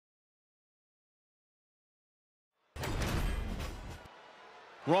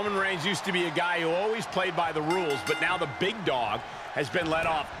Roman Reigns used to be a guy who always played by the rules, but now the big dog has been let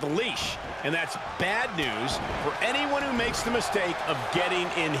off the leash. And that's bad news for anyone who makes the mistake of getting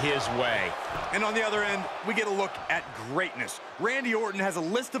in his way. And on the other end, we get a look at greatness. Randy Orton has a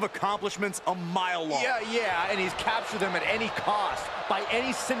list of accomplishments a mile long. Yeah, and he's captured them at any cost, by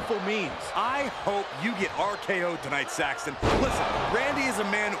any sinful means. I hope you get RKO'd tonight, Saxton. Listen, Randy is a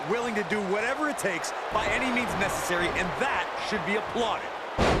man willing to do whatever it takes by any means necessary, and that should be applauded.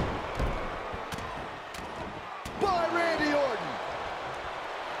 By Randy Orton.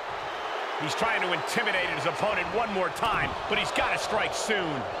 He's trying to intimidate his opponent one more time, but he's got to strike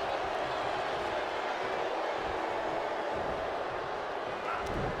soon.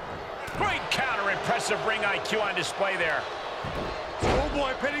 Great counter, impressive ring IQ on display there. Oh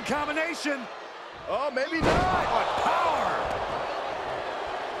boy, pinning combination. Oh, maybe not. What power!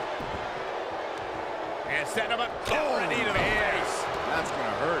 And setting him up. Oh, a knee to the face. That's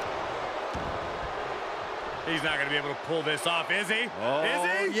gonna hurt. He's not going to be able to pull this off, is he? Oh,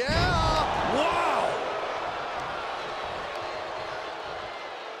 is he? Yeah! Wow!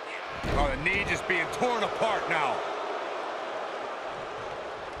 Oh, the knee just being torn apart now.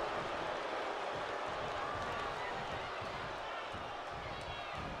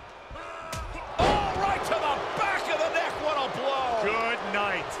 Oh, right to the back of the neck. What a blow. Good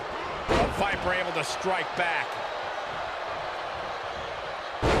night. The Viper able to strike back.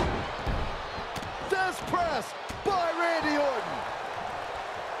 Press by Randy Orton.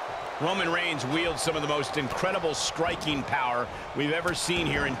 Roman Reigns wields some of the most incredible striking power we've ever seen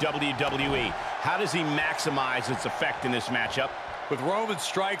here in WWE. How does he maximize its effect in this matchup? With Roman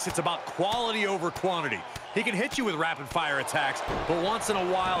strikes, it's about quality over quantity. He can hit you with rapid-fire attacks, but once in a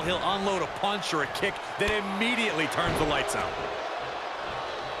while, he'll unload a punch or a kick that immediately turns the lights out.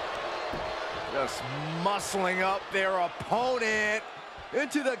 Just muscling up their opponent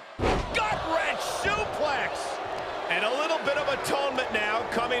into the Gut-wrench suplex. And a little bit of atonement now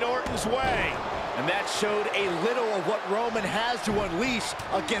coming Orton's way. And that showed a little of what Roman has to unleash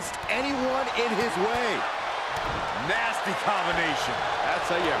against anyone in his way. Nasty combination. That's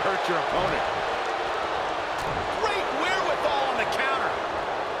how you hurt your opponent. Great wherewithal on the counter.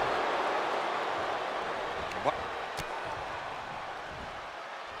 What?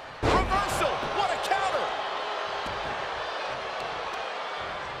 Reversal. What a counter.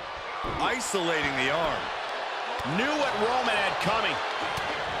 Isolating the arm. Knew what Roman had coming.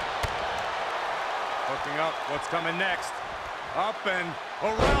 Hooking up. What's coming next? Up and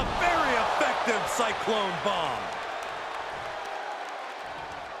around. Very effective cyclone bomb.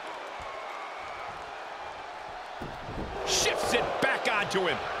 Shifts it back onto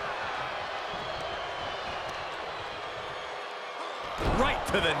him. Right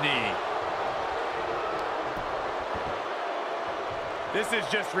to the knee. This is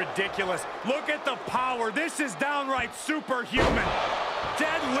just ridiculous. Look at the power. This is downright superhuman.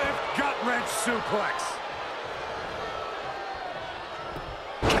 Deadlift gut-wrench suplex.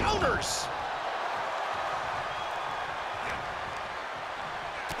 Counters.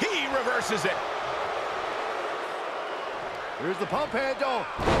 He reverses it. Here's the pump handle.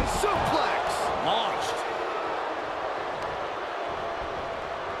 Suplex. Launched.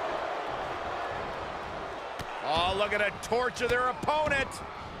 Oh, look at it torture their opponent.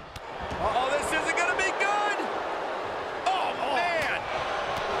 Uh-oh, this isn't going to be good. Oh, man.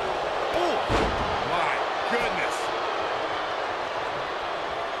 Oh, my goodness.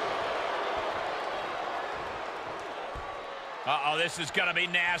 Uh-oh, this is going to be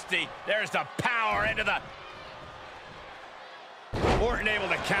nasty. There's the power into the... Orton able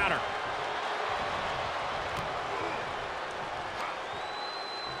to counter.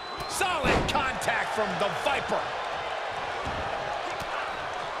 Solid contact from the Viper.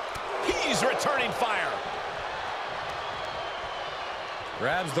 He's returning fire.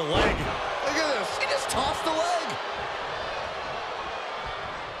 Grabs the leg. Look at this. He just tossed the leg.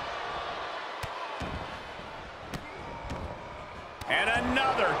 And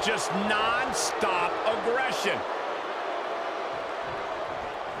another just non-stop aggression.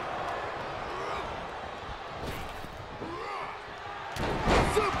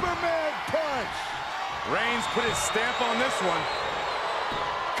 Superman punch. Reigns put his stamp on this one.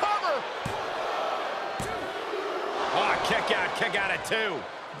 Cover. Oh, kick out at two.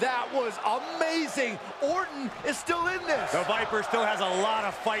 That was amazing. Orton is still in this. The Viper still has a lot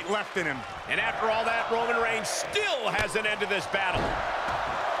of fight left in him. And after all that, Roman Reigns still has an end to this battle.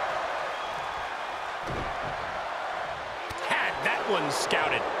 Had that one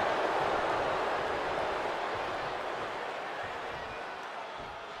scouted.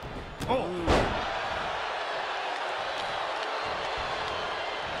 Oh.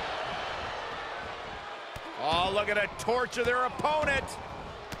 Oh, looking to torture their opponent.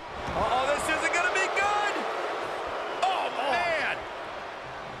 Uh-oh, this isn't going to be good. Oh, man.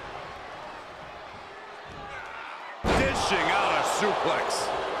 Dishing out a suplex.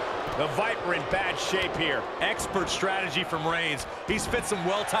 The Viper in bad shape here. Expert strategy from Reigns. He's fit some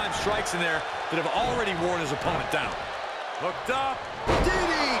well-timed strikes in there that have already worn his opponent down. Hooked up.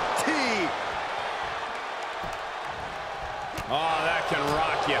 DDT. Oh, that can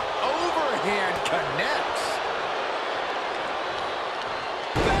rock you. Overhand connects.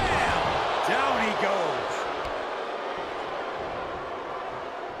 Bam! Down he goes.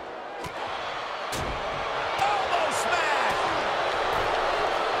 Almost smash.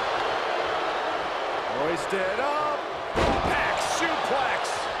 Hoisted up. Back suplex.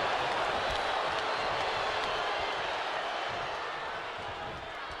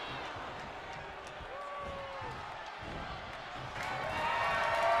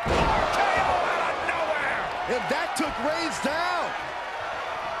 And that took Reigns down.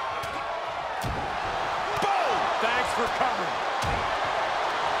 Boom! Thanks for covering.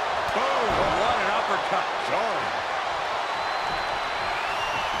 Boom! What an uppercut. Sorry.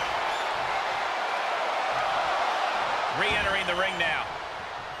 Re-entering the ring now.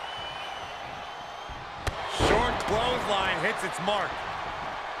 Short clothesline hits its mark.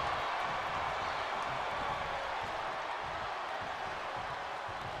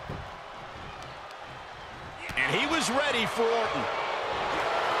 And he was ready for Orton.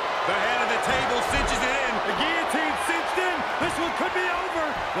 The head of the table cinches it in. The guillotine cinched in. This one could be over.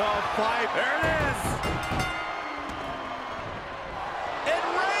 The fight. There it is. And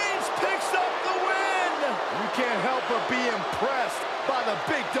Reigns picks up the win. You can't help but be impressed by the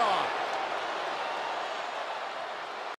big dog.